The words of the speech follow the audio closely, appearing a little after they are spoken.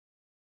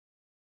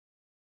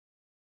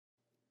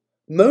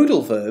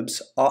Modal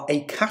verbs are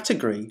a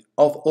category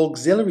of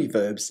auxiliary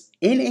verbs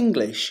in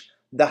English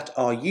that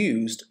are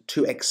used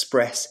to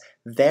express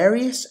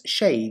various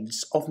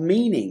shades of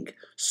meaning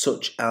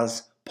such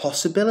as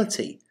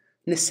possibility,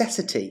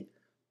 necessity,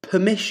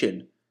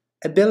 permission,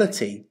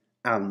 ability,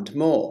 and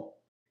more.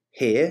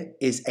 Here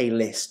is a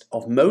list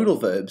of modal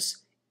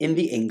verbs in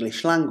the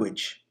English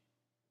language.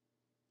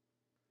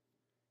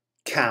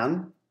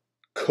 Can,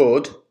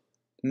 could,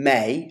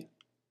 may,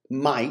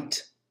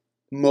 might,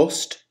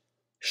 must,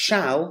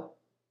 shall,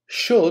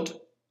 should,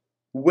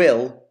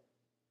 will,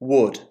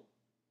 would.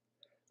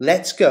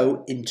 Let's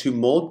go into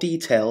more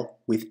detail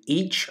with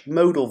each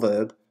modal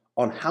verb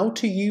on how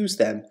to use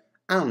them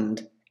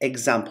and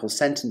example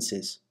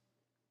sentences.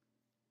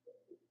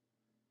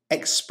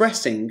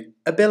 Expressing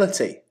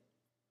ability.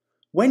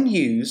 When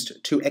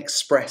used to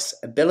express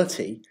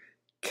ability,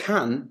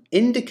 can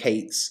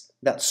indicates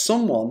that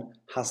someone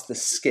has the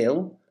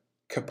skill,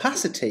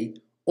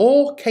 capacity,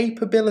 or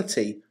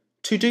capability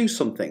to do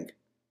something.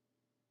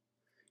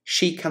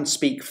 She can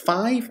speak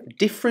 5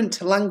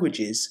 different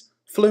languages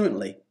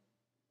fluently.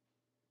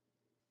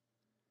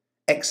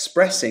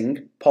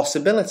 Expressing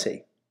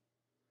possibility.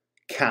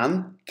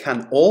 Can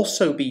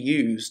also be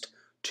used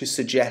to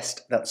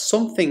suggest that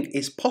something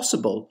is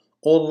possible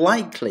or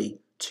likely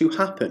to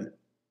happen.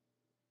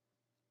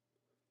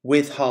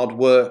 With hard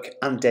work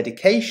and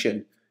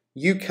dedication,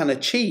 you can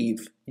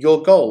achieve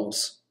your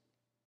goals.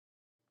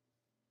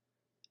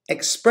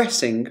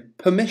 Expressing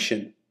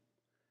permission.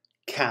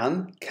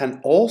 Can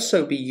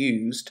also be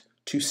used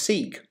to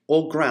seek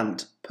or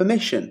grant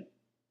permission.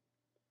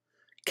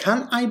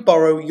 Can I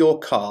borrow your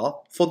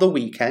car for the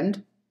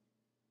weekend?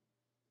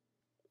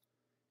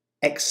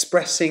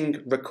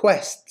 Expressing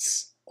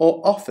requests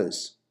or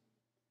offers.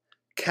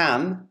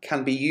 Can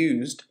be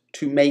used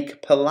to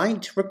make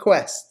polite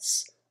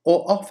requests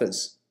or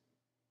offers.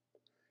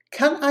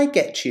 Can I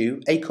get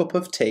you a cup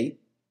of tea?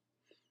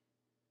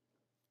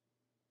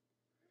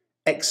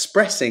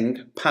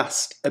 Expressing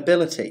past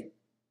ability.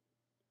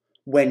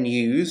 When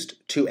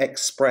used to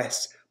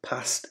express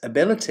past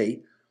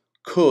ability,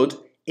 could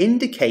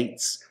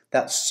indicates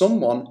that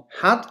someone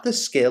had the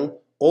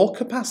skill or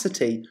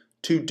capacity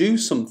to do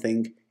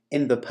something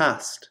in the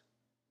past.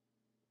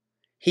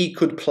 He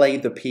could play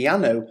the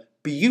piano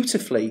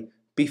beautifully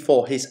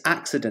before his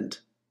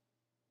accident.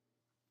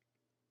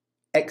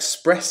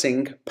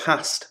 Expressing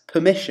past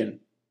permission.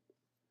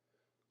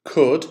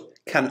 Could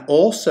can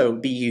also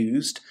be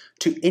used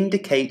to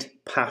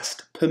indicate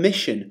past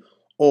permission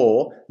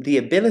or the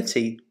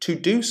ability to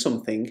do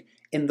something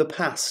in the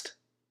past.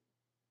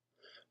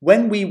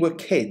 When we were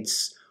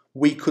kids,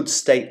 we could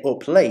stay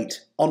up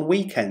late on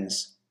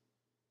weekends.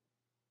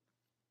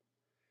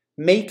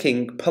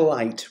 Making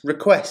polite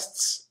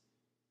requests.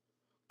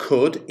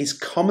 Could is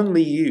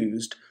commonly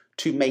used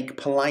to make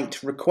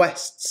polite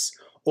requests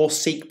or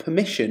seek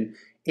permission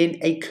in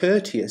a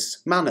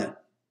courteous manner.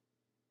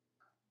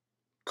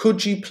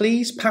 Could you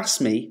please pass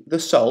me the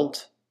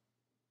salt?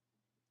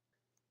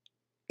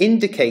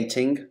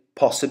 Indicating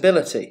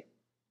possibility.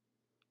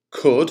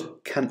 Could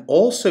can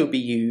also be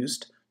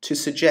used to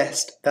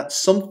suggest that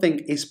something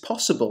is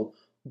possible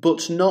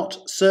but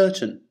not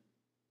certain.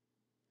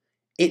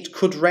 It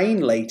could rain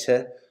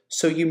later,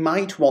 so you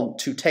might want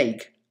to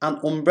take an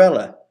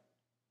umbrella.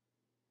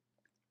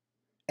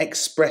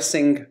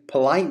 Expressing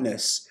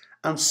politeness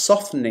and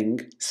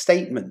softening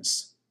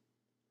statements.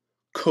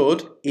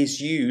 Could is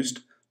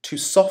used to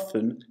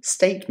soften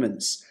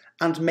statements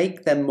and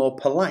make them more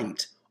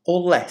polite or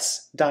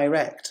less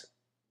direct.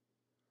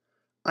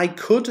 I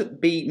could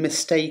be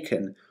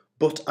mistaken,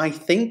 but I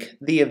think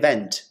the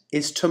event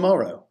is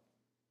tomorrow.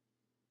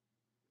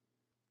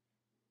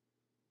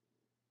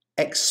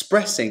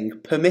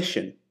 Expressing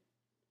permission.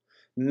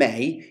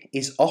 May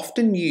is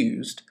often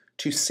used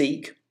to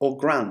seek or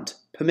grant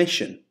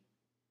permission.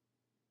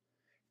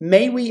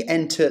 May we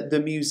enter the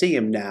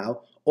museum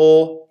now,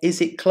 or is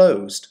it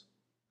closed?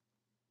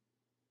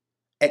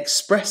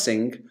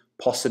 Expressing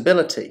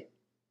possibility.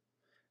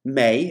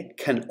 May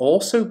can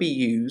also be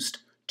used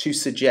to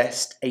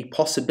suggest a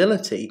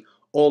possibility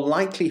or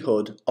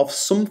likelihood of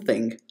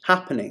something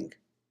happening.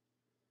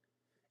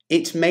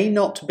 It may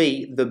not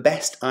be the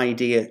best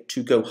idea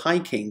to go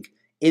hiking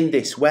in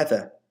this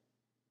weather.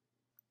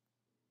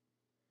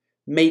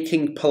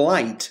 Making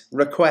polite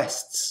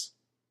requests.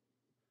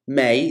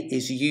 May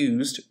is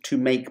used to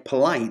make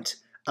polite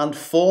and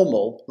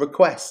formal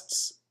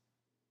requests.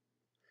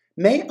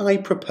 May I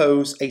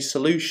propose a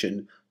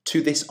solution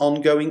to this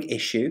ongoing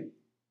issue?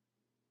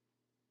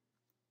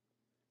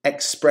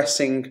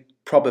 Expressing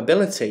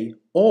probability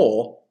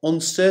or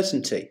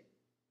uncertainty.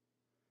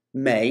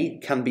 May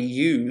can be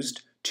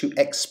used to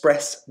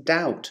express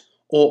doubt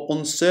or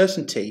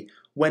uncertainty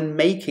when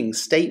making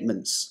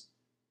statements.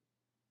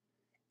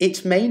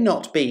 It may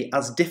not be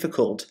as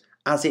difficult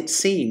as it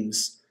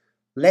seems.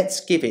 Let's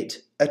give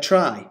it a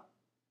try.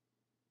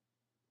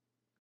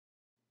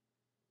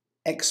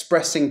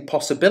 Expressing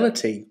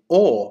possibility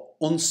or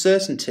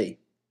uncertainty.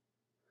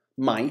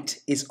 Might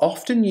is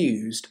often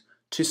used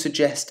to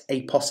suggest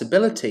a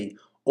possibility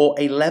or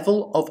a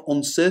level of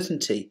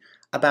uncertainty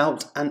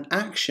about an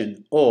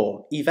action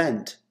or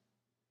event.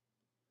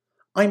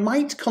 I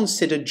might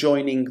consider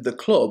joining the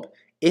club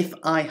if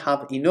I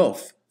have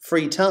enough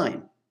free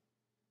time.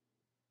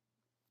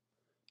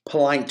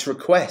 Polite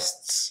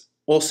requests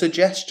or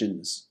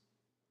suggestions.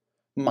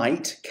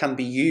 Might can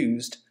be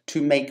used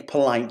to make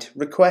polite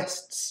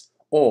requests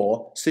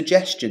or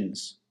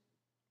suggestions.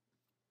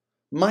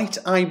 Might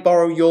I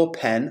borrow your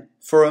pen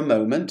for a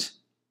moment?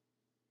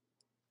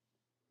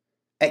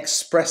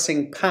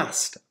 Expressing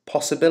past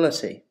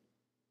possibility.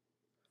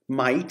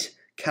 Might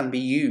can be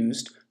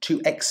used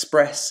to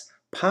express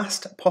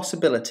past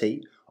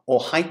possibility or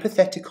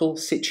hypothetical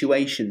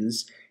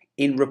situations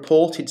in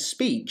reported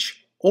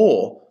speech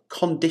or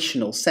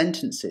conditional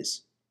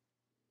sentences.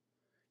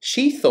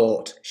 She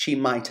thought she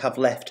might have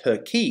left her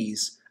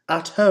keys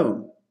at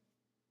home.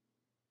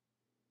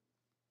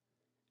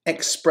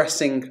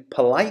 Expressing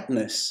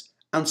politeness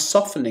and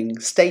softening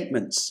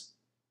statements.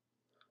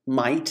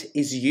 Might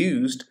is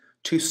used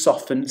to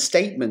soften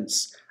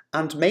statements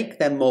and make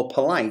them more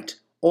polite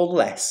or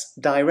less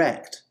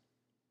direct.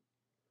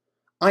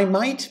 I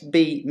might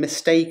be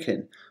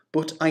mistaken,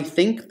 but I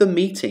think the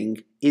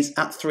meeting is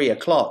at 3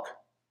 o'clock.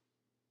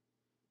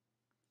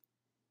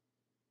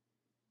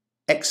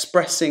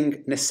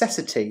 Expressing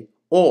necessity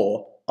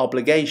or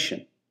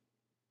obligation.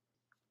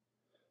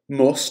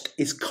 Must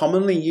is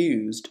commonly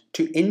used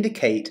to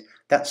indicate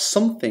that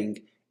something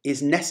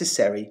is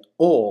necessary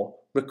or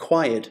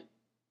required.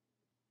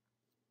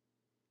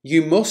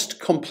 You must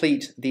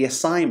complete the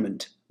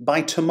assignment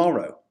by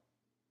tomorrow.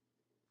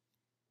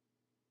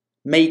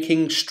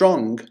 Making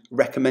strong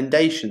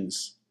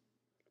recommendations.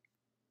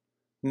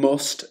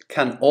 Must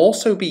can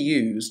also be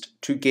used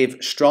to give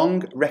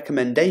strong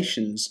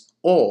recommendations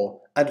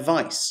or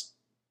advice.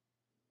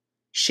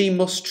 She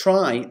must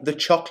try the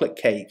chocolate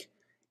cake.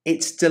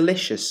 It's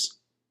delicious.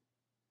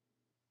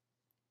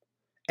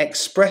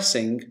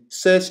 Expressing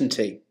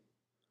certainty.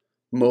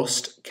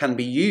 Must can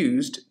be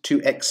used to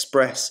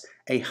express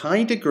a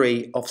high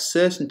degree of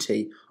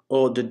certainty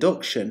or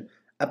deduction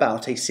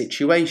about a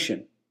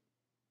situation.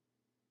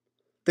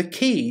 The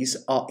keys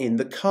are in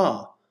the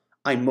car.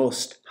 I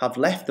must have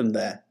left them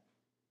there.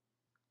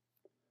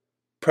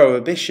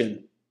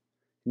 Prohibition.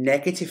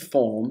 Negative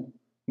form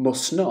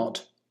must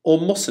not or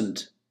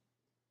mustn't.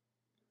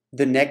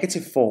 The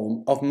negative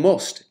form of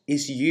must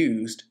is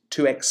used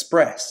to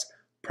express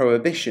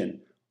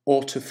prohibition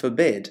or to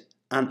forbid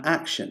an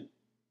action.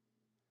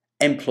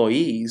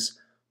 Employees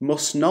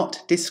must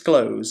not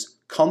disclose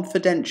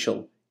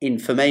confidential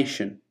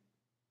information.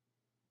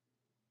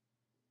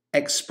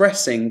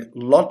 Expressing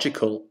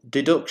logical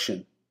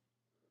deduction.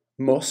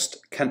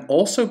 Must can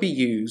also be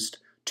used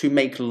to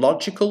make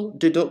logical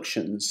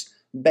deductions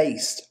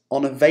based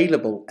on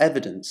available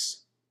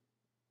evidence.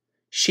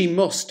 She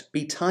must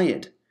be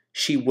tired.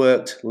 She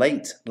worked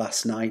late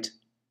last night.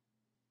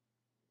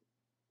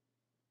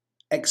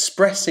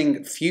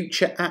 Expressing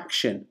future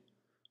action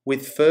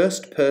with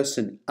first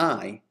person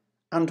I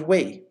and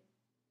we.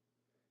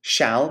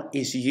 Shall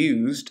is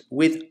used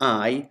with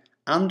I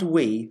and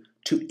we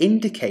to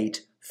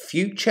indicate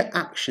future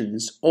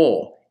actions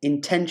or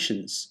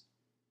intentions.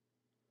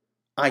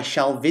 I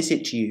shall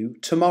visit you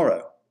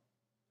tomorrow.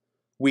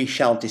 We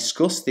shall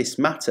discuss this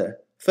matter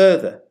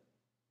further.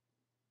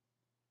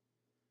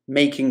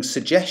 Making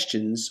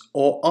suggestions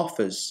or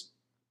offers.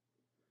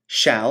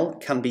 Shall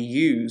can be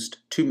used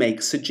to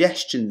make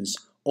suggestions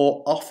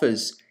or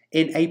offers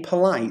in a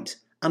polite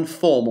and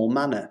formal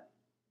manner.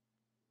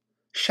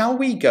 Shall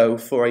we go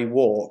for a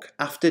walk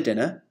after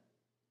dinner?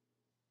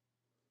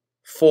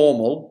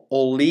 Formal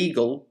or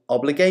legal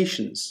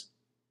obligations.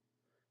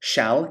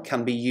 Shall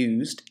can be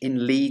used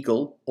in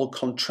legal or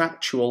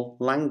contractual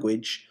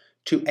language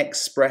to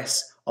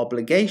express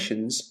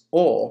obligations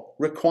or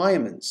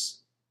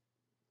requirements.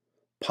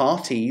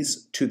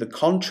 Parties to the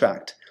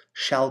contract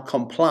shall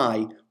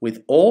comply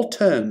with all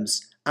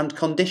terms and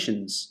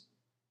conditions.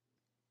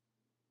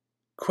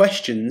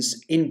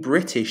 Questions in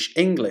British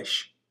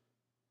English.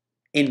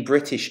 In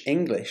British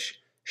English,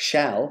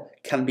 shall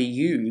can be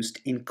used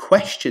in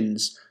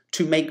questions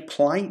to make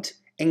polite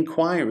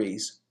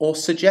inquiries or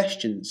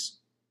suggestions.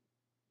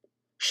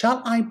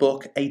 Shall I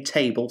book a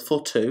table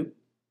for two?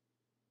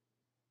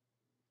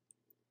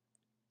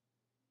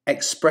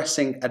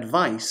 Expressing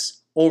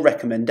advice or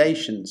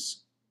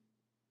recommendations.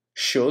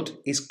 Should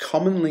is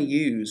commonly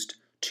used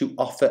to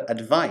offer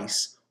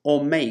advice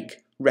or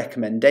make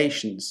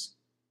recommendations.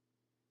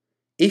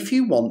 If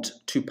you want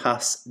to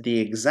pass the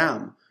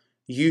exam,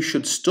 you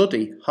should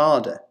study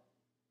harder.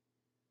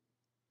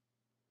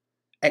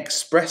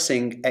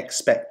 Expressing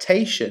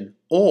expectation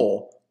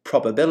or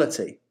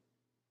probability.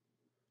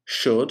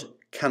 Should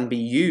can be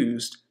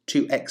used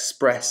to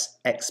express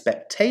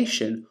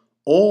expectation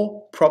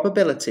or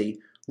probability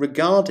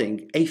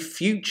regarding a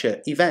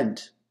future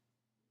event.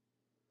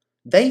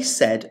 They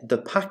said the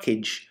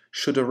package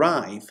should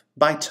arrive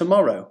by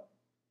tomorrow.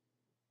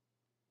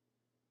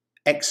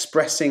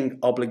 Expressing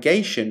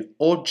obligation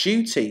or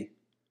duty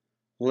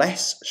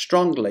less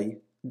strongly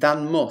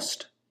than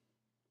must.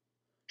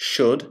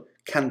 Should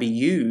can be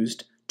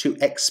used to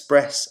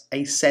express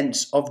a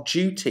sense of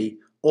duty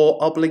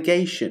or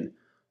obligation,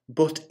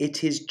 but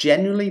it is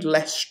generally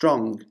less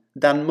strong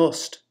than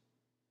must.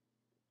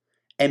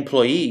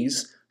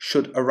 Employees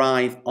should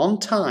arrive on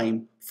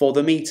time for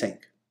the meeting.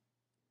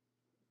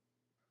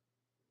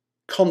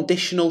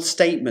 Conditional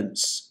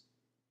statements.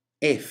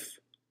 If,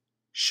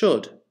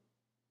 should.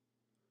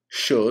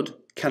 Should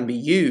can be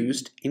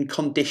used in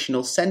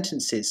conditional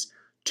sentences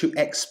to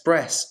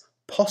express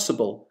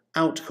possible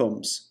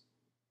outcomes.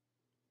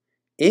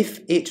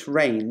 If it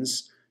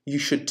rains, you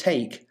should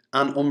take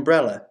an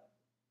umbrella.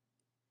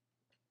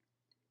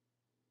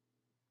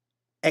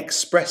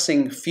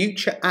 Expressing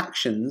future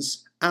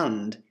actions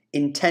and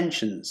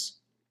intentions.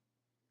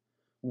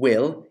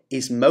 Will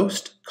is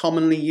most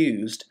commonly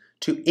used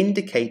to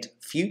indicate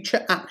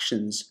future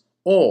actions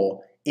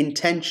or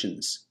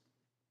intentions.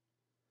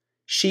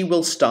 She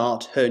will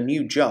start her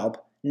new job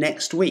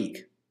next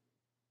week.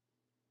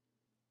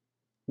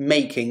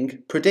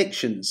 Making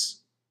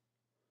predictions.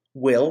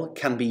 Will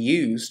can be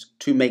used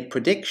to make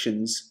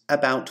predictions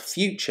about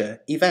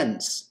future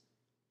events.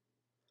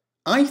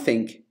 I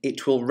think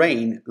it will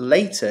rain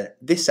later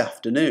this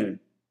afternoon.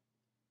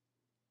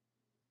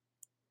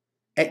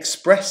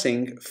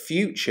 Expressing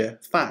future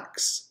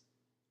facts.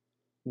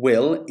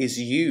 Will is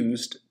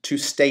used to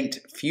state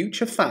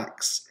future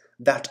facts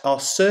that are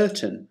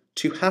certain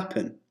to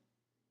happen.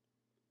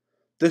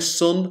 The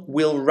sun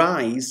will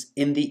rise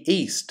in the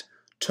east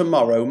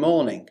tomorrow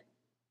morning.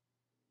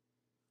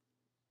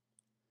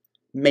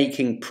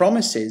 Making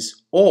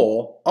promises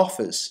or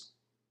offers.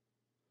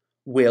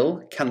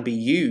 Will can be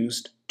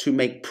used to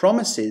make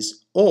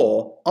promises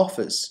or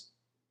offers.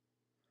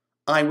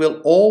 I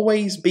will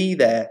always be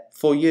there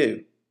for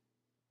you.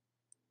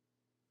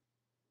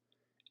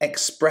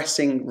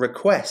 Expressing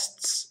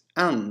requests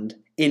and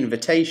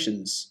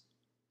invitations.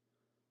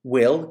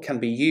 Will can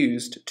be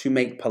used to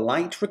make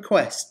polite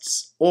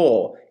requests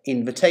or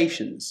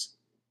invitations.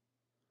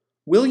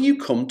 Will you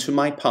come to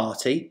my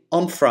party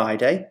on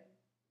Friday?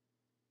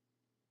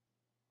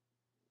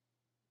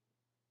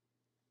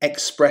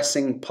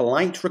 Expressing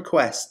polite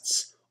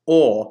requests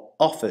or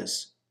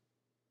offers.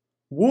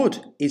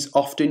 Would is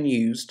often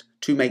used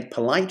to make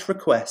polite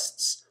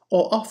requests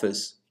or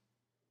offers.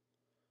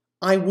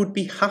 I would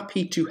be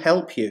happy to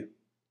help you.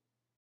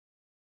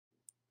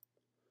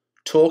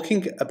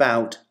 Talking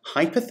about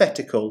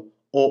hypothetical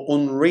or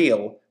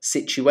unreal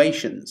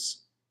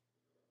situations.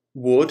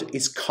 Would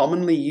is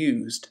commonly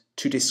used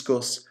to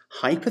discuss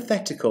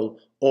hypothetical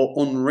or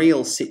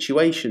unreal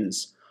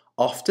situations,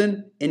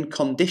 often in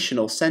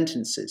conditional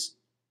sentences.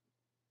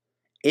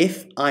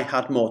 If I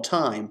had more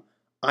time,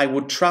 I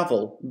would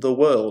travel the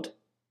world.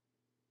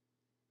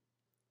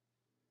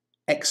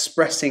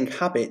 Expressing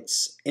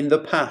habits in the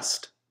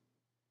past.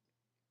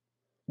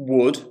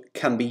 Would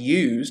can be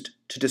used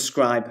to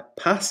describe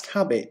past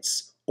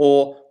habits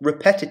or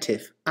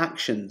repetitive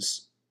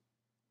actions.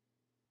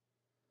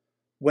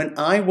 When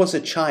I was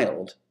a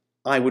child,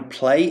 I would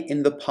play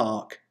in the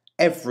park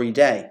every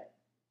day.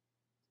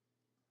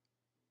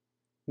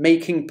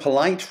 Making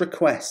polite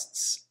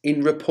requests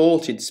in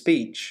reported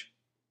speech.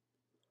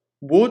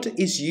 Would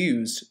is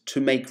used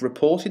to make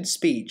reported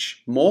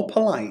speech more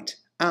polite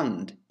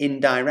and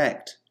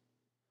indirect.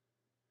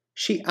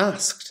 She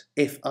asked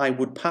if I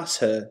would pass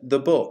her the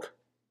book.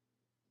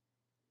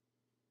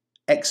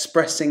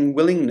 Expressing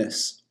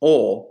willingness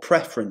or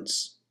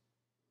preference.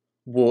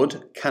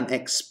 Would can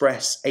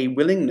express a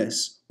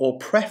willingness or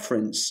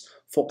preference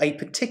for a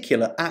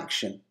particular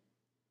action.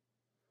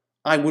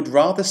 I would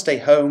rather stay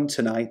home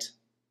tonight.